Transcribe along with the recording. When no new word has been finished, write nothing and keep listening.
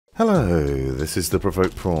Hello, this is the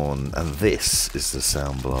Provoked Prawn, and this is the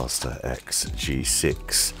SoundblasterX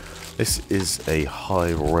G6. This is a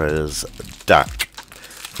high-res DAC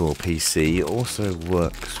for PC. It also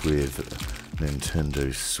works with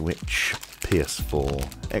Nintendo Switch, PS4,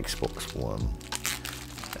 Xbox One,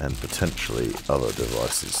 and potentially other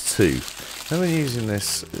devices too. Now we're using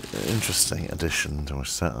this interesting addition to our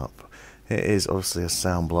setup. It is obviously a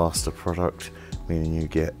Sound Blaster product, meaning you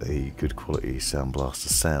get a good quality Sound Blaster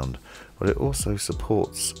sound, but it also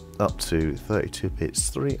supports up to 32 bits,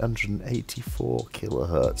 384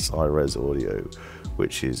 kilohertz high-res audio,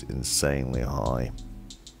 which is insanely high.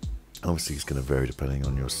 Obviously it's going to vary depending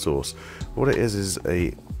on your source. What it is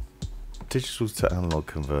a digital to analog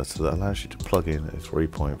converter that allows you to plug in a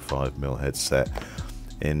 3.5mm headset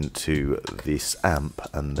into this amp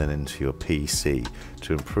and then into your PC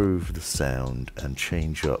to improve the sound and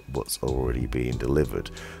change up what's already being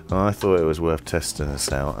delivered. And I thought it was worth testing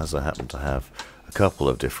this out, as I happen to have a couple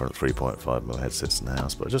of different 3.5mm headsets in the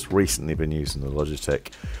house, but I've just recently been using the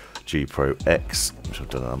Logitech G Pro X, which I've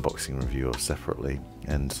done an unboxing review of separately,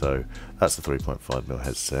 and so that's the 3.5mm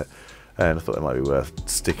headset. And I thought it might be worth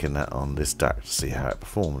sticking that on this DAC to see how it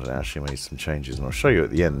performed, and it actually made some changes, and I'll show you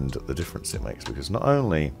at the end the difference it makes, because not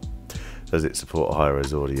only does it support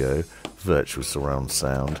high-res audio, virtual surround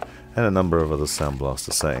sound, and a number of other Sound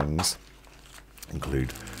Blaster settings,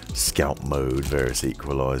 include scout mode, various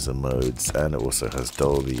equaliser modes, and it also has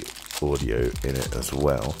Dolby audio in it as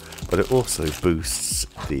well, but it also boosts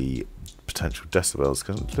the potential decibels,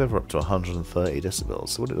 can deliver up to 130 decibels.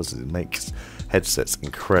 So what it does is it makes headsets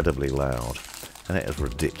incredibly loud, and it is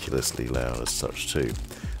ridiculously loud as such too.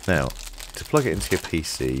 Now, to plug it into your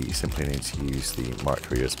PC, you simply need to use the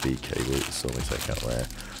micro USB cable that you saw me take out there.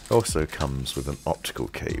 It also comes with an optical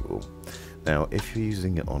cable. Now, if you're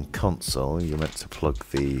using it on console, you're meant to plug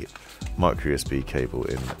the micro USB cable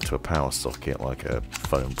into a power socket, like a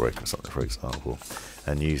phone brick or something, for example,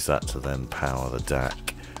 and use that to then power the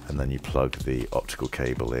DAC. And then you plug the optical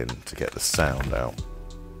cable in to get the sound out.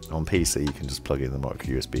 On PC you can just plug in the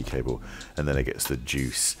micro USB cable, and then it gets the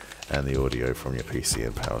juice and the audio from your PC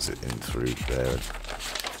and powers it in through there and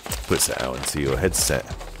puts it out into your headset.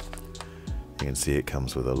 You can see it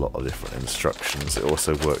comes with a lot of different instructions. It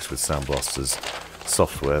also works with Sound Blaster's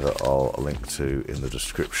software that I'll link to in the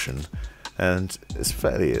description, and it's a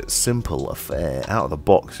fairly simple affair. Out of the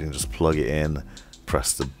box you can just plug it in,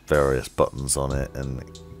 press the various buttons on it, and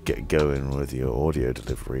get going with your audio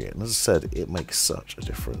delivery. And as I said, it makes such a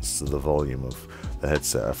difference to the volume of the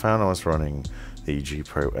headset. I found I was running the G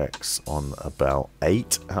Pro X on about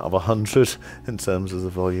 8 out of 100 in terms of the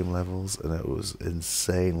volume levels, and it was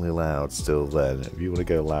insanely loud still then. If you want to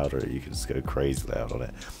go louder, you can just go crazy loud on it.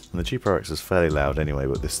 And the G Pro X is fairly loud anyway,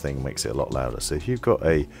 but this thing makes it a lot louder. So if you've got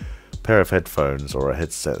a pair of headphones or a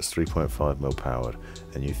headset that's 3.5mm powered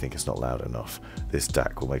and you think it's not loud enough, this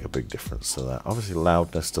DAC will make a big difference to that. Obviously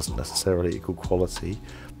loudness doesn't necessarily equal quality,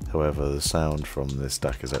 however the sound from this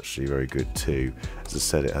DAC is actually very good too. As I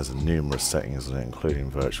said, it has numerous settings on it, including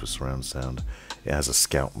virtual surround sound. It has a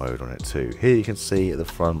scout mode on it too. Here you can see at the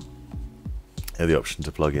front the option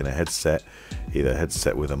to plug in a headset, either a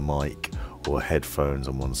headset with a mic or headphones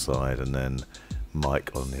on one side and then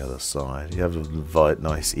mic on the other side. You have a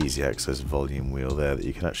nice easy access volume wheel there that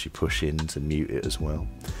you can actually push in to mute it as well.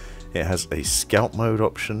 It has a scout mode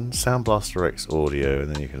option, Sound BlasterX audio,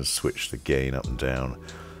 and then you can switch the gain up and down.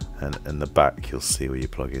 And in the back you'll see where you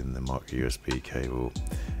plug in the micro USB cable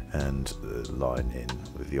and line in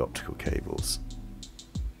with the optical cables.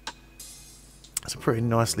 It's a pretty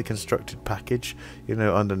nicely constructed package. You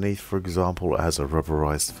know, underneath, for example, it has a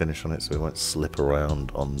rubberized finish on it, so it won't slip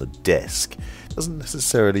around on the desk. It doesn't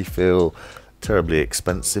necessarily feel terribly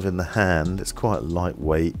expensive in the hand. It's quite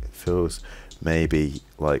lightweight. It feels maybe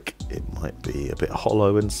like it might be a bit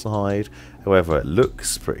hollow inside. However, it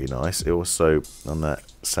looks pretty nice. It also, on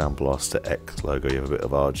that Sound BlasterX logo, you have a bit of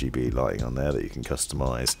RGB lighting on there that you can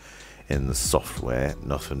customize in the software.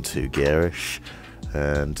 Nothing too garish.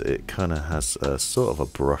 And it kind of has a sort of a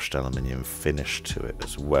brushed aluminium finish to it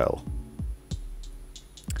as well.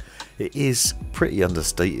 It is pretty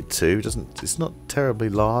understated too. It's not terribly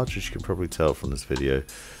large, as you can probably tell from this video,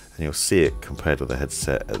 and you'll see it compared with the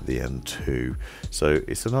headset at the end too. So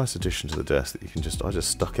it's a nice addition to the desk that you can I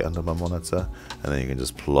just stuck it under my monitor, and then you can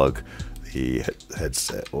just plug the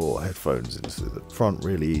headset or headphones into the front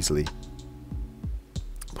really easily.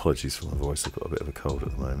 Apologies for my voice, I've got a bit of a cold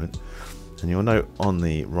at the moment. And you'll note on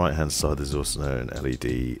the right hand side there's also an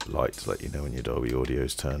LED light to let you know when your Dolby audio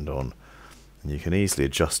is turned on. And you can easily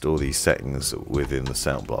adjust all these settings within the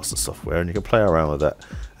Sound Blaster software, and you can play around with that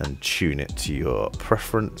and tune it to your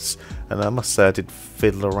preference. And I must say I did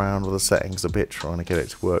fiddle around with the settings a bit trying to get it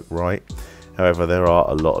to work right. However, there are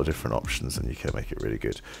a lot of different options and you can make it really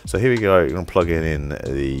good. So here we go, you're going to plug in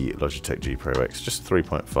the Logitech G Pro X, just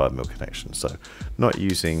 3.5mm connection. So not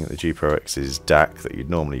using the G Pro X's DAC that you'd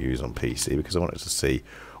normally use on PC, because I wanted to see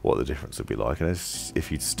what the difference would be like and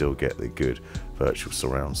if you'd still get the good virtual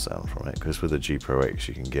surround sound from it. Because with the G Pro X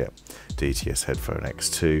you can get DTS Headphone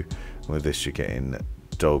X2, and with this you're getting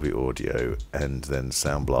Dolby audio and then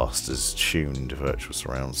Sound Blaster's tuned virtual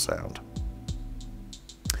surround sound.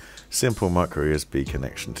 Simple micro USB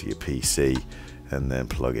connection to your PC and then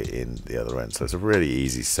plug it in the other end. So it's a really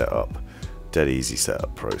easy setup, dead easy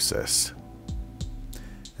setup process.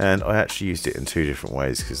 And I actually used it in two different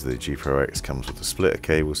ways, because the G Pro X comes with a splitter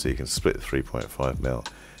cable, so you can split 3.5mm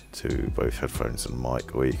to both headphones and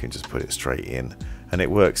mic, or you can just put it straight in, and it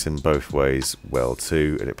works in both ways well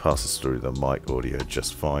too, and it passes through the mic audio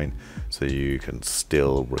just fine, so you can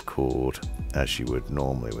still record as you would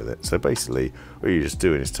normally with it. So basically what you're just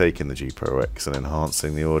doing is taking the G Pro X and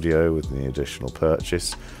enhancing the audio with the additional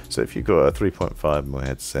purchase. So if you've got a 3.5mm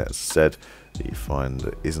headset, as I said, that you find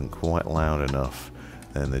that isn't quite loud enough,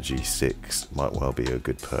 then the G6 might well be a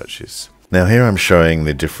good purchase. Now here I'm showing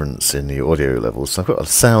the difference in the audio levels. So I've got a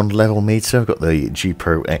sound level meter, I've got the G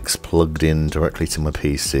Pro X plugged in directly to my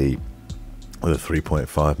PC with a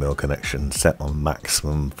 3.5mm connection set on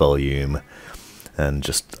maximum volume and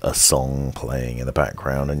just a song playing in the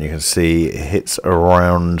background, and you can see it hits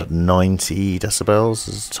around 90 decibels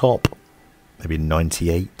as top, maybe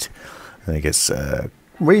 98, and it gets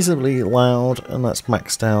reasonably loud, and that's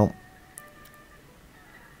maxed out.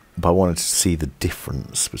 But I wanted to see the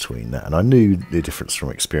difference between that, and I knew the difference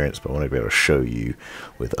from experience, but I wanted to be able to show you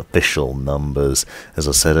with official numbers. As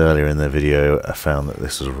I said earlier in the video, I found that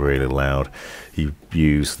this was really loud. You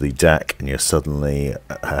use the DAC and you're suddenly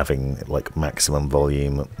having like maximum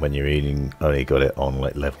volume when you're only got it on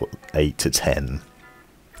like level 8 to 10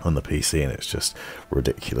 on the PC, and it's just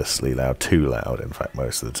ridiculously loud, too loud in fact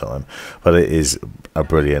most of the time. But it is a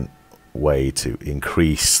brilliant way to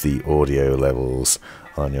increase the audio levels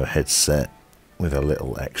on your headset with a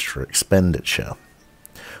little extra expenditure.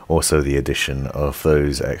 Also, the addition of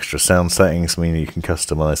those extra sound settings mean you can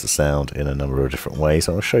customize the sound in a number of different ways.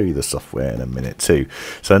 I'll show you the software in a minute too.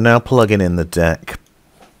 So now plugging in the DAC,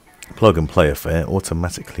 plug and play affair,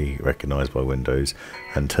 automatically recognized by Windows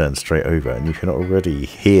and turn straight over, and you can already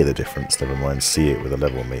hear the difference, never mind see it with a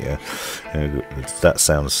level meter. That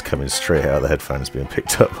sound's coming straight out of the headphones being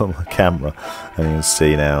picked up on my camera, and you can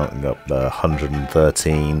see now I've got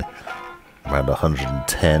 113, around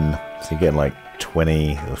 110, so you're getting like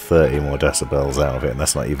 20 or 30 more decibels out of it, and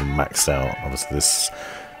that's not even maxed out. Obviously this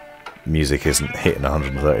music isn't hitting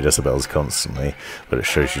 130 decibels constantly, but it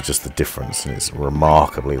shows you just the difference, and it's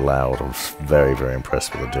remarkably loud. I'm very, very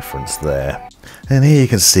impressed with the difference there. And here you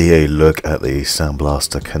can see a look at the Sound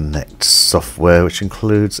Blaster Connect software, which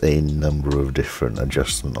includes a number of different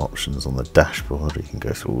adjustment options on the dashboard. You can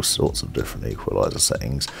go through all sorts of different equaliser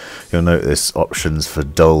settings. You'll notice options for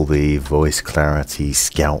Dolby, voice clarity,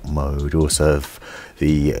 scout mode, also have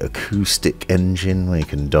the acoustic engine where you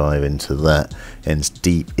can dive into that and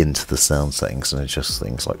deep into the sound settings and adjust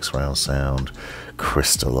things like surround sound,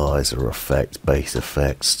 crystallizer effect, bass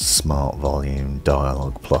effects, smart volume,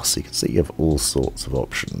 dialogue plus. You can see you have all sorts of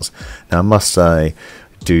options. Now I must say,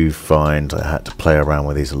 do find I had to play around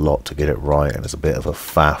with these a lot to get it right, and it's a bit of a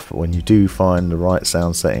faff, but when you do find the right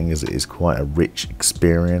sound settings, it is quite a rich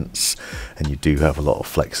experience and you do have a lot of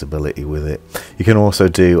flexibility with it. You can also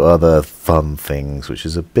do other fun things, which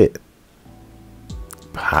is a bit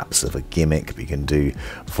perhaps of a gimmick, but you can do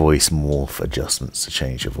voice morph adjustments to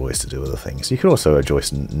change your voice to do other things. You can also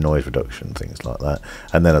adjust noise reduction, things like that,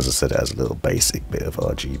 and then as I said, it has a little basic bit of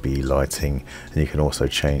RGB lighting, and you can also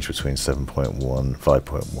change between 7.1,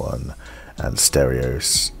 5.1 and stereo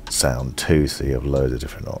sound too, so you have loads of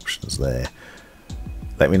different options there.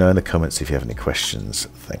 Let me know in the comments if you have any questions.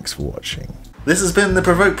 Thanks for watching. This has been the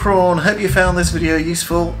Provoked Prawn. Hope you found this video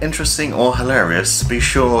useful, interesting or hilarious. Be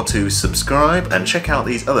sure to subscribe and check out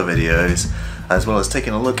these other videos, as well as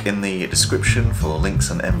taking a look in the description for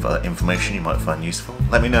links and other information you might find useful.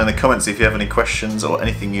 Let me know in the comments if you have any questions or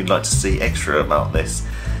anything you'd like to see extra about this,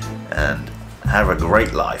 and have a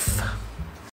great life.